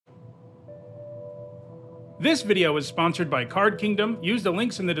This video is sponsored by Card Kingdom. Use the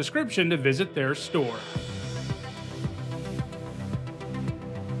links in the description to visit their store.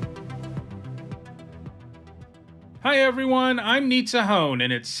 Hi everyone, I'm Nitsa Hone,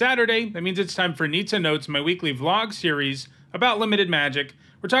 and it's Saturday. That means it's time for Nitsa Notes, my weekly vlog series about limited Magic.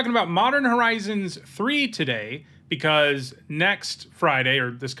 We're talking about Modern Horizons 3 today, because next Friday, or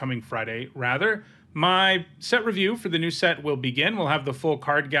this coming Friday rather, my set review for the new set will begin. We'll have the full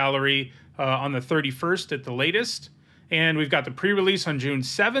card gallery on the 31st at the latest. And we've got the pre-release on June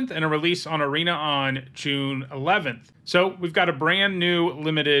 7th and a release on Arena on June 11th. So we've got a brand new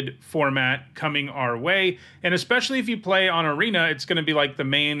limited format coming our way. And especially if you play on Arena, it's going to be like the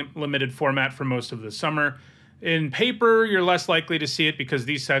main limited format for most of the summer. In paper, you're less likely to see it because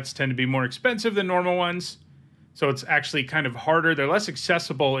these sets tend to be more expensive than normal ones. So it's actually kind of harder. They're less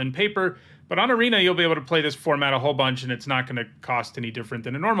accessible in paper. But on Arena, you'll be able to play this format a whole bunch, and it's not going to cost any different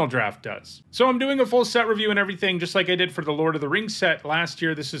than a normal draft does. So I'm doing a full set review and everything, just like I did for the Lord of the Rings set last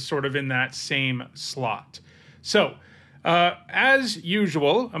year. This is sort of in that same slot. So, as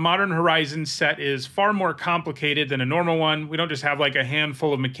usual, a Modern Horizons set is far more complicated than a normal one. We don't just have like a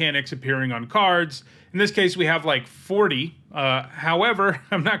handful of mechanics appearing on cards. In this case, we have like 40. However,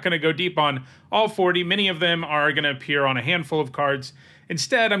 I'm not going to go deep on all 40. Many of them are going to appear on a handful of cards.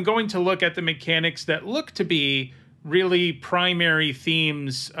 Instead, I'm going to look at the mechanics that look to be really primary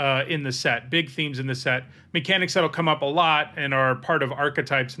themes in the set, big themes in the set, mechanics that'll come up a lot and are part of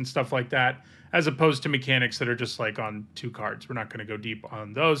archetypes and stuff like that, as opposed to mechanics that are just like on 2 cards. We're not going to go deep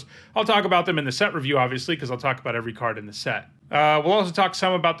on those. I'll talk about them in the set review, obviously, because I'll talk about every card in the set. We'll also talk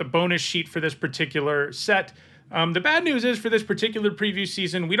some about the bonus sheet for this particular set. The bad news is for this particular preview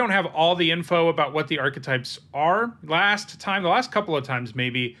season, we don't have all the info about what the archetypes are. The last couple of times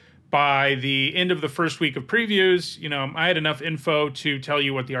maybe, by the end of the first week of previews, you know, I had enough info to tell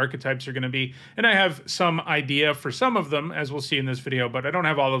you what the archetypes are going to be. And I have some idea for some of them, as we'll see in this video, but I don't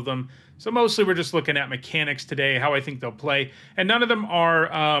have all of them. So mostly we're just looking at mechanics today, how I think they'll play. And none of them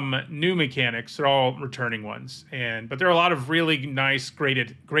are new mechanics. They're all returning ones. But there are a lot of really nice,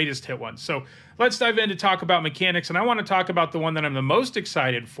 greatest hit ones. So let's dive in to talk about mechanics. And I want to talk about the one that I'm the most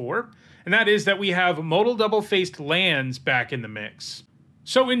excited for. And that is that we have modal double-faced lands back in the mix.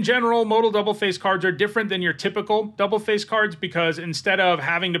 So in general, modal double-face cards are different than your typical double-face cards because instead of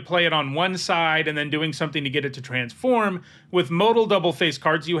having to play it on one side and then doing something to get it to transform, with modal double-face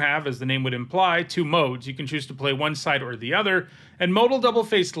cards you have, as the name would imply, 2 modes. You can choose to play one side or the other. And modal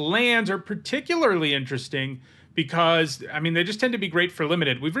double-faced lands are particularly interesting because, I mean, they just tend to be great for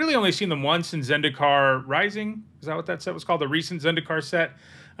limited. We've really only seen them once in Zendikar Rising. Is that what that set was called? The recent Zendikar set.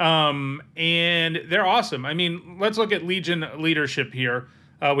 And they're awesome. I mean, let's look at Legion Leadership here,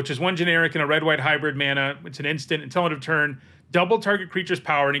 which is 1 generic and a red-white hybrid mana. It's an instant until end of turn, double target creature's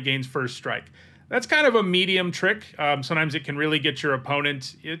power, and it gains first strike. That's kind of a medium trick. Sometimes it can really get your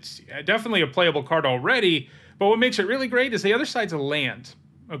opponent. It's definitely a playable card already, but what makes it really great is the other side's a land,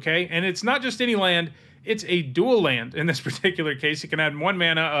 okay? And it's not just any land, it's a dual land in this particular case. You can add 1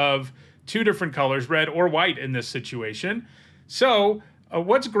 mana of 2 different colors, red or white in this situation. So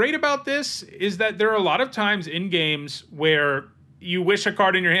what's great about this is that there are a lot of times in games where you wish a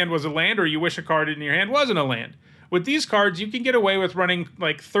card in your hand was a land or you wish a card in your hand wasn't a land. With these cards, you can get away with running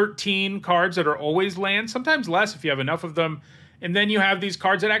like 13 cards that are always lands, sometimes less if you have enough of them. And then you have these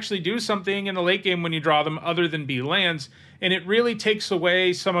cards that actually do something in the late game when you draw them other than be lands. And it really takes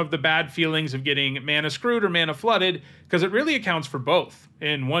away some of the bad feelings of getting mana screwed or mana flooded because it really accounts for both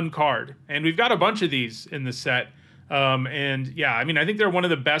in one card. And we've got a bunch of these in the set. And yeah, I mean, I think they're one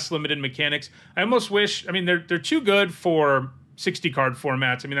of the best limited mechanics. I almost wish, I mean, they're too good for 60 card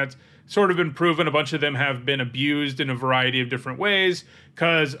formats. I mean, that's sort of been proven. A bunch of them have been abused in a variety of different ways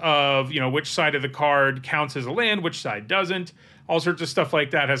because of, you know, which side of the card counts as a land, which side doesn't. All sorts of stuff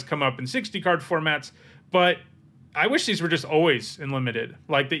like that has come up in 60 card formats. But I wish these were just always in limited,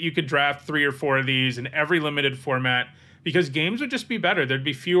 like that you could draft 3 or 4 of these in every limited format because games would just be better. There'd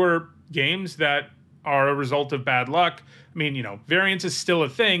be fewer games that are a result of bad luck. I mean, you know, variance is still a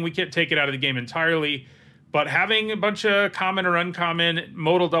thing. We can't take it out of the game entirely. But having a bunch of common or uncommon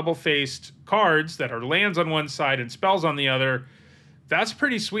modal double-faced cards that are lands on one side and spells on the other, that's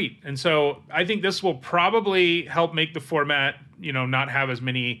pretty sweet. And so I think this will probably help make the format, you know, not have as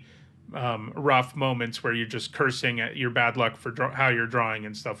many rough moments where you're just cursing at your bad luck for how you're drawing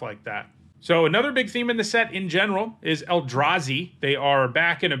and stuff like that. So another big theme in the set in general is Eldrazi. They are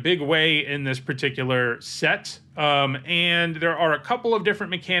back in a big way in this particular set. And there are a couple of different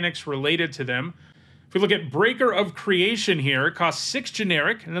mechanics related to them. If we look at Breaker of Creation here, it costs 6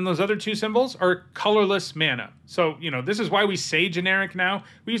 generic, and then those other 2 symbols are colorless mana. So, you know, this is why we say generic now.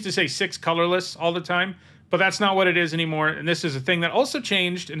 We used to say 6 colorless all the time, but that's not what it is anymore. And this is a thing that also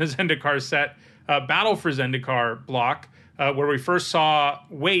changed in a Zendikar set, Battle for Zendikar block, where we first saw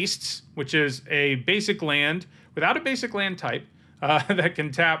wastes, which is a basic land without a basic land type that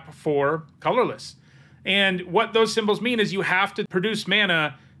can tap for colorless. And what those symbols mean is you have to produce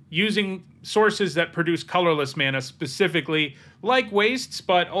mana using sources that produce colorless mana specifically, like wastes,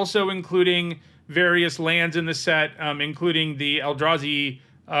 but also including various lands in the set, including the Eldrazi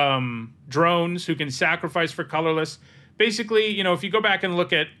drones who can sacrifice for colorless. Basically, you know, if you go back and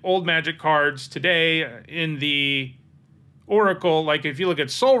look at old Magic cards today in the Oracle, like if you look at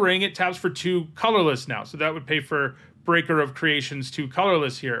Sol Ring, it taps for 2 colorless now. So that would pay for Breaker of Creation's 2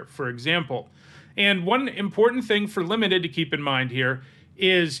 colorless here, for example. And one important thing for Limited to keep in mind here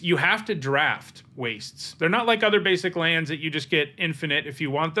is you have to draft wastes. They're not like other basic lands that you just get infinite if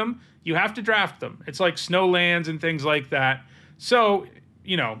you want them. You have to draft them. It's like snow lands and things like that. So,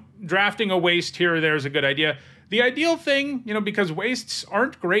 you know, drafting a waste here or there is a good idea. The ideal thing, you know, because wastes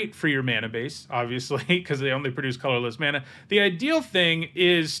aren't great for your mana base, obviously, because they only produce colorless mana. The ideal thing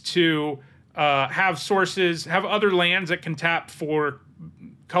is to have sources, have other lands that can tap for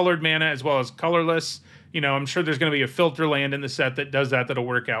colored mana as well as colorless. You know, I'm sure there's going to be a filter land in the set that does that, that'll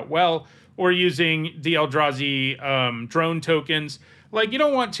work out well. Or using the Eldrazi drone tokens. Like, you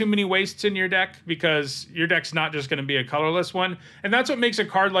don't want too many wastes in your deck because your deck's not just going to be a colorless one. And that's what makes a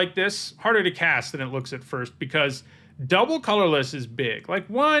card like this harder to cast than it looks at first, because double colorless is big. Like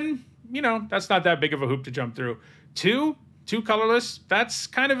 1, you know, that's not that big of a hoop to jump through. 2 colorless, that's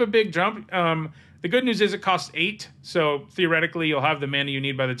kind of a big jump. The good news is it costs 8, so theoretically you'll have the mana you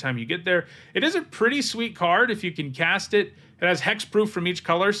need by the time you get there. It is a pretty sweet card if you can cast it. It has hexproof from each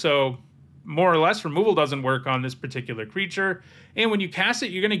color, so more or less removal doesn't work on this particular creature. And when you cast it,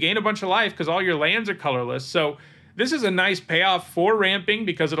 you're going to gain a bunch of life because all your lands are colorless. So this is a nice payoff for ramping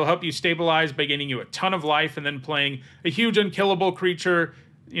because it'll help you stabilize by gaining you a ton of life and then playing a huge unkillable creature,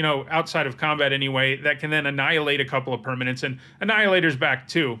 you know, outside of combat anyway, that can then annihilate a couple of permanents. And Annihilator's back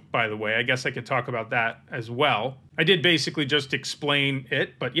too, by the way. I guess I could talk about that as well. I did basically just explain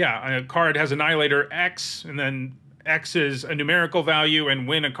it, but yeah, a card has Annihilator X, and then X is a numerical value, and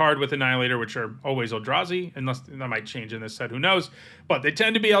win a card with Annihilator, which are always Eldrazi, unless that might change in this set, who knows. But they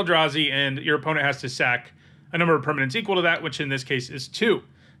tend to be Eldrazi, and your opponent has to sack a number of permanents equal to that, which in this case is 2.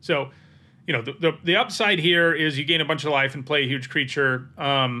 So, you know, the upside here is you gain a bunch of life and play a huge creature.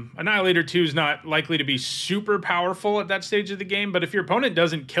 Annihilator 2 is not likely to be super powerful at that stage of the game, but if your opponent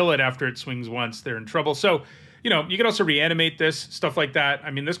doesn't kill it after it swings once, they're in trouble. So, you know, you can also reanimate this, stuff like that.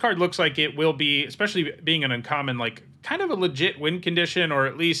 I mean, this card looks like it will be, especially being an uncommon, like kind of a legit win condition, or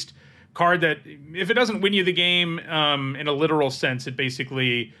at least card that if it doesn't win you the game in a literal sense, it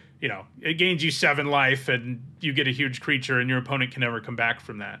basically, you know, it gains you 7 life and you get a huge creature and your opponent can never come back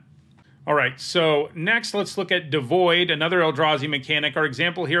from that. All right, so next let's look at Devoid, another Eldrazi mechanic. Our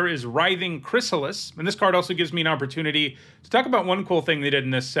example here is Writhing Chrysalis, and this card also gives me an opportunity to talk about one cool thing they did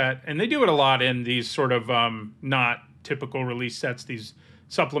in this set, and they do it a lot in these sort of not typical release sets, these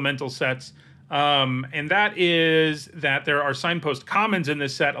supplemental sets, and that is that there are signpost commons in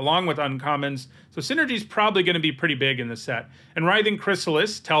this set along with uncommons, so synergy is probably going to be pretty big in this set. And Writhing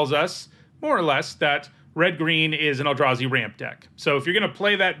Chrysalis tells us, more or less, that red-green is an Eldrazi ramp deck. So if you're going to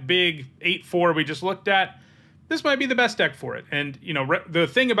play that big 8-4 we just looked at, this might be the best deck for it. And, you know, the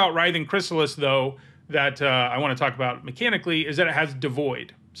thing about Writhing Chrysalis, though, that I want to talk about mechanically is that it has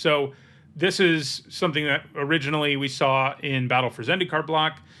Devoid. So this is something that originally we saw in Battle for Zendikar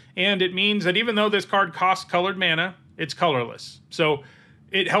block, and it means that even though this card costs colored mana, it's colorless. So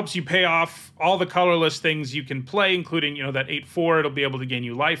it helps you pay off all the colorless things you can play, including, you know, that 8-4. It'll be able to gain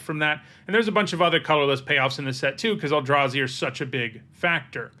you life from that. And there's a bunch of other colorless payoffs in the set, too, because Eldrazi are such a big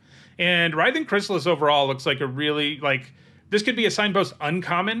factor. And Writhing Chrysalis overall looks like a really, like, this could be a signpost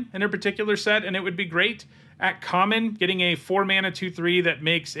uncommon in a particular set, and it would be great. At common, getting a 4-mana 2-3 that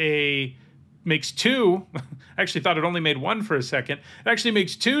makes 2. I actually thought it only made 1 for a second. It actually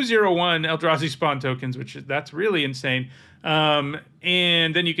makes 2 0/1 Eldrazi spawn tokens, that's really insane.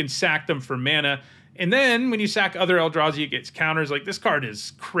 And then you can sack them for mana. And then when you sack other Eldrazi, it gets counters. Like, this card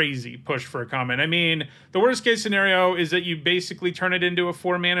is crazy push for a common. I mean, the worst case scenario is that you basically turn it into a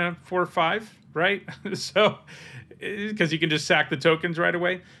 4-mana 4/5, right? So, because you can just sack the tokens right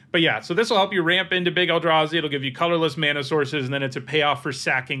away. But yeah, so this will help you ramp into big Eldrazi. It'll give you colorless mana sources, and then it's a payoff for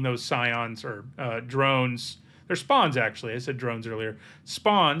sacking those scions or drones. They're spawns, actually. I said drones earlier.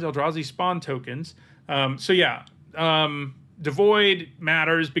 Spawns, Eldrazi spawn tokens. So yeah, Devoid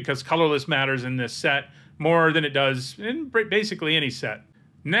matters because colorless matters in this set more than it does in basically any set.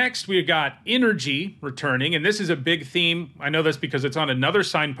 Next, we've got energy returning, and this is a big theme. I know this because it's on another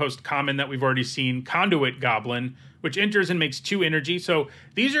signpost common that we've already seen, Conduit Goblin, which enters and makes 2 energy. So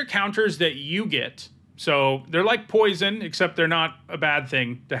these are counters that you get. So they're like poison, except they're not a bad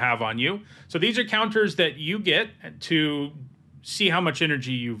thing to have on you. So these are counters that you get to see how much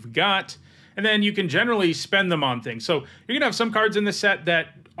energy you've got, and then you can generally spend them on things. So you're gonna have some cards in the set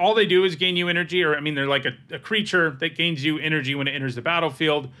that all they do is gain you energy, or I mean, they're like a creature that gains you energy when it enters the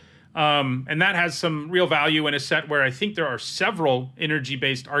battlefield. And that has some real value in a set where I think there are several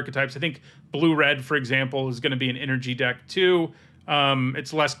energy-based archetypes. I think blue-red, for example, is going to be an energy deck too.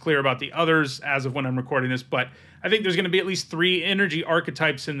 It's less clear about the others as of when I'm recording this, but I think there's going to be at least 3 energy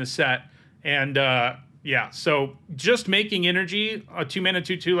archetypes in the set. And yeah, so just making energy, a 2-mana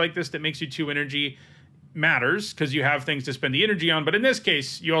 2/2 like this that makes you 2 energy matters because you have things to spend the energy on. But in this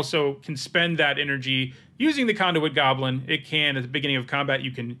case, you also can spend that energy using the Conduit Goblin. It can, at the beginning of combat,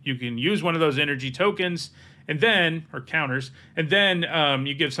 you can use one of those energy tokens and then, or counters, and then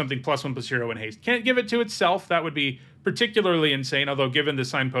you give something +1/+0 in haste. Can't give it to itself. That would be particularly insane, although given the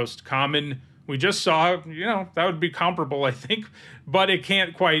signpost common we just saw, you know, that would be comparable, I think, but it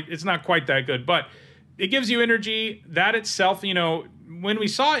can't quite, it's not quite that good. But it gives you energy. That itself, you know, when we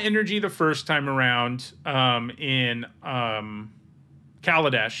saw energy the first time around in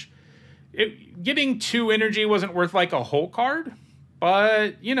Kaladesh, getting 2 energy wasn't worth like a whole card,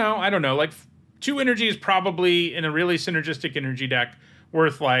 but, you know, I don't know, like 2 energy is probably in a really synergistic energy deck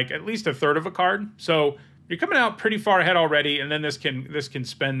worth like at least 1/3 of a card. So you're coming out pretty far ahead already, and then this can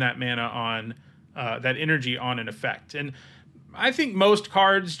spend that mana on that energy on an effect. And I think most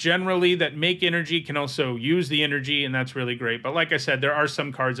cards generally that make energy can also use the energy, and that's really great. But like I said, there are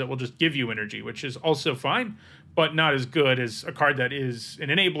some cards that will just give you energy, which is also fine, but not as good as a card that is an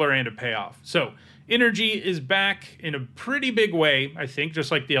enabler and a payoff. So energy is back in a pretty big way, I think,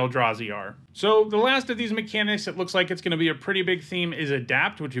 just like the Eldrazi are. So the last of these mechanics, it looks like it's going to be a pretty big theme, is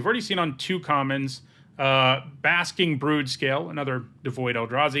Adapt, which we've already seen on 2 commons. Basking Brood Scale, another Devoid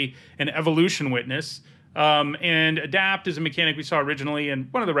Eldrazi, and Evolution Witness. And Adapt is a mechanic we saw originally in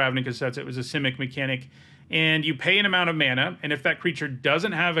one of the Ravnica sets. It was a Simic mechanic. And you pay an amount of mana, and if that creature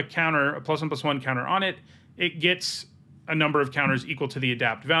doesn't have a counter, a +1/+1 counter on it, it gets a number of counters equal to the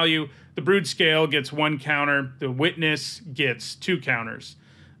Adapt value. The Brood Scale gets 1 counter. The Witness gets 2 counters.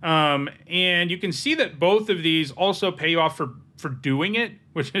 And you can see that both of these also pay you off for doing it,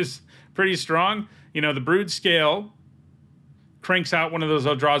 which is pretty strong. You know, the Brood Scale cranks out one of those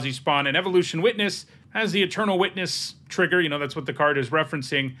Eldrazi spawn, and Evolution Witness has the Eternal Witness trigger. You know, that's what the card is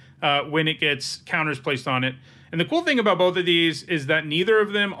referencing when it gets counters placed on it. And the cool thing about both of these is that neither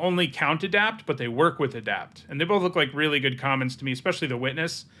of them only count Adapt, but they work with Adapt. And they both look like really good commons to me, especially the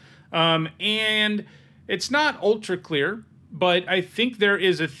Witness. And it's not ultra clear, but I think there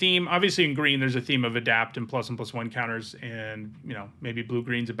is a theme. Obviously in green, there's a theme of Adapt and +1/+1 counters, and, you know, maybe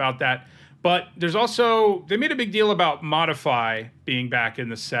blue-green's about that. But there's also, they made a big deal about Modify being back in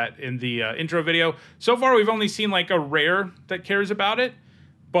the set in the intro video. So far, we've only seen like a rare that cares about it,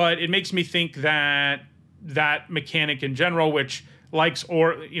 but it makes me think that that mechanic in general, which likes,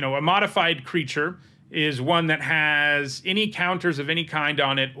 or, you know, a modified creature is one that has any counters of any kind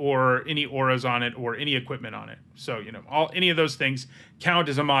on it, or any auras on it, or any equipment on it. So, you know, any of those things count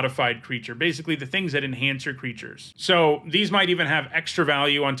as a modified creature. Basically, the things that enhance your creatures. So these might even have extra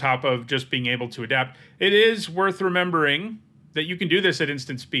value on top of just being able to adapt. It is worth remembering that you can do this at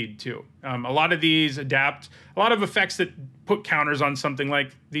instant speed too. A lot of these adapt, a lot of effects that put counters on something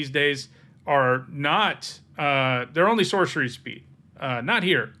like these days are not, they're only sorcery speed. Not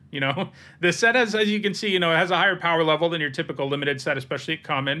here, you know. The set has, as you can see, you know, it has a higher power level than your typical limited set, especially at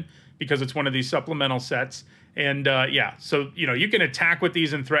common, because it's one of these supplemental sets. And yeah, so, you know, you can attack with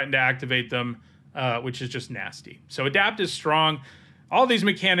these and threaten to activate them, which is just nasty. So Adapt is strong. All these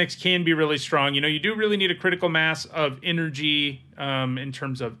mechanics can be really strong. You know, you do really need a critical mass of energy in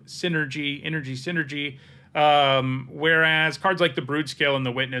terms of synergy, energy synergy. Whereas cards like the Brood Scale and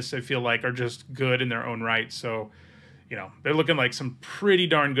the Witness, I feel like, are just good in their own right. So, you know, they're looking like some pretty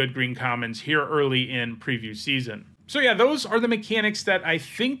darn good green commons here early in preview season. So yeah, those are the mechanics that I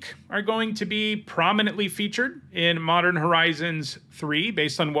think are going to be prominently featured in Modern Horizons 3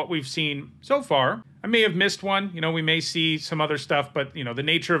 based on what we've seen so far. I may have missed one, you know, we may see some other stuff, but, you know, the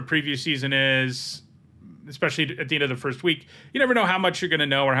nature of preview season is, especially at the end of the first week, you never know how much you're going to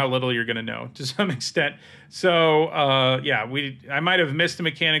know or how little you're going to know to some extent. So yeah, I might have missed a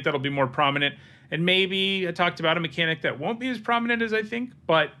mechanic that'll be more prominent. And maybe I talked about a mechanic that won't be as prominent as I think.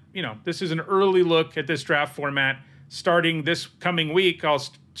 But, you know, this is an early look at this draft format. Starting this coming week, I'll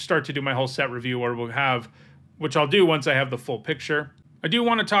start to do my whole set review, or we'll have, which I'll do once I have the full picture. I do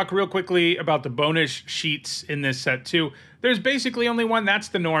want to talk real quickly about the bonus sheets in this set too. There's basically only one. That's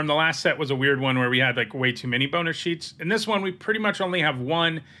the norm. The last set was a weird one where we had like way too many bonus sheets. In this one, we pretty much only have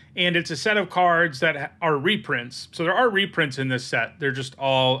one, and it's a set of cards that are reprints. So there are reprints in this set. They're just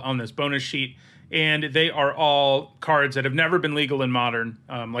all on this bonus sheet, and they are all cards that have never been legal in Modern,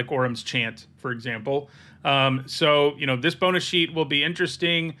 like Orum's Chant, for example. So, you know, this bonus sheet will be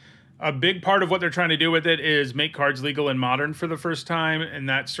interesting. A big part of what they're trying to do with it is make cards legal in Modern for the first time, and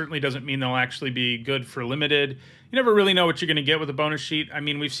that certainly doesn't mean they'll actually be good for Limited. You never really know what you're going to get with a bonus sheet. I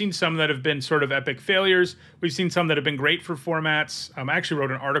mean, we've seen some that have been sort of epic failures. We've seen some that have been great for formats. I actually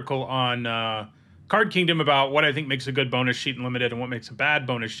wrote an article on Card Kingdom about what I think makes a good bonus sheet in Limited and what makes a bad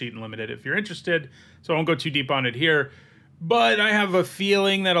bonus sheet in Limited, if you're interested. So I won't go too deep on it here. But I have a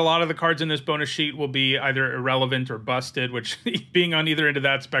feeling that a lot of the cards in this bonus sheet will be either irrelevant or busted, which being on either end of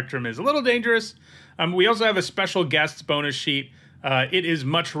that spectrum is a little dangerous. We also have a special guests bonus sheet. It is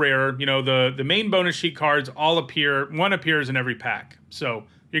much rarer. You know, the main bonus sheet cards all appear. One appears in every pack, so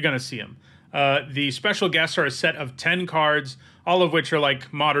you're going to see them. The special guests are a set of 10 cards, all of which are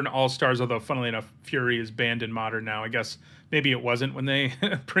like Modern All-Stars, although funnily enough, Fury is banned in Modern now. I guess maybe it wasn't when they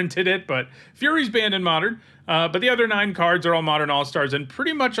printed it, but Fury's banned in Modern. But the other 9 cards are all Modern All-Stars, and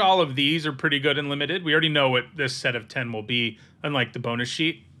pretty much all of these are pretty good in Limited. We already know what this set of 10 will be, unlike the bonus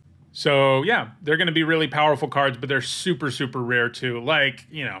sheet. So yeah, they're going to be really powerful cards, but they're super, super rare too. Like,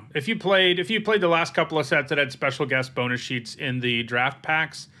 you know, if you played the last couple of sets that had special guest bonus sheets in the draft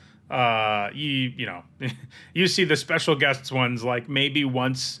packs, you know, you see the special guests ones like maybe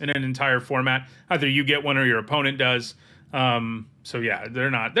once in an entire format. Either you get one or your opponent does. So yeah, they're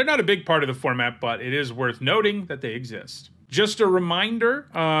not a big part of the format, but it is worth noting that they exist. Just a reminder,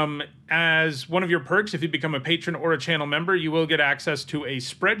 as one of your perks, if you become a patron or a channel member, you will get access to a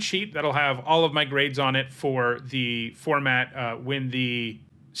spreadsheet that'll have all of my grades on it for the format when the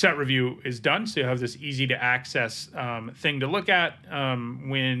set review is done. So you have this easy to access thing to look at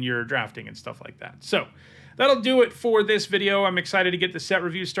when you're drafting and stuff like that. So that'll do it for this video. I'm excited to get the set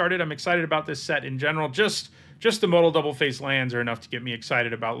review started. I'm excited about this set in general. Just the modal double-face lands are enough to get me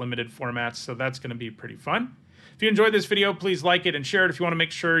excited about Limited formats, so that's going to be pretty fun. If you enjoyed this video, please like it and share it if you want to make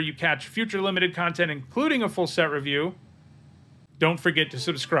sure you catch future Limited content, including a full set review. Don't forget to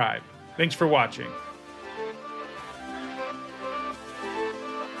subscribe. Thanks for watching.